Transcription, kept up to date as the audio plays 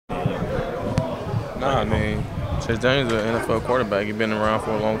Nah, I mean, Chase Daniels is an NFL quarterback. He's been around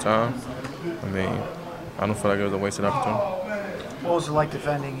for a long time. I mean, I don't feel like it was a wasted opportunity. What was it like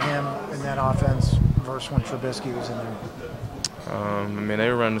defending him in that offense versus when Trubisky was in there? I mean, they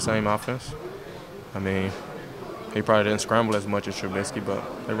were running the same offense. I mean, he probably didn't scramble as much as Trubisky, but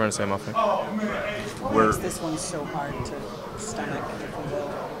they run the same offense. What makes this one so hard to stomach, if you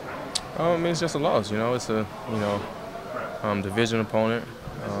will? I mean, it's just a loss. You know, it's a division opponent.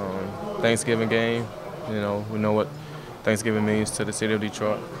 Thanksgiving game. You know, we know what Thanksgiving means to the city of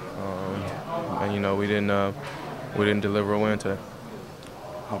Detroit, and you know we didn't deliver a win today.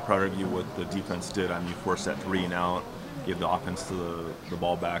 How proud of you what the defense did? I mean, you forced that 3 and out, gave the offense the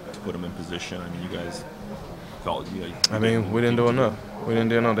ball back to put them in position. I mean, you guys felt. I mean, we didn't do enough. We didn't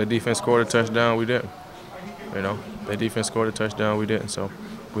do enough. Their defense scored a touchdown. We didn't. You know, their defense scored a touchdown. We didn't. So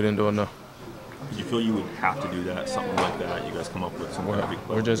we didn't do enough. Did you feel you would have to do that, something like that? You guys come up with something big.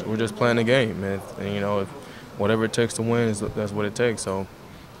 We're just playing the game, man. And, you know, if whatever it takes to win that's what it takes. So,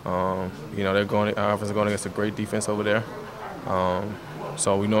 you know, our offense is going against a great defense over there.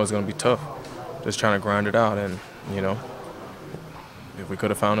 So we know it's going to be tough. Just trying to grind it out, and you know, if we could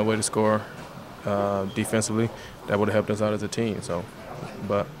have found a way to score defensively, that would have helped us out as a team. So,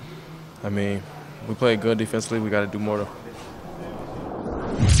 but I mean, we played good defensively. We got to do more though.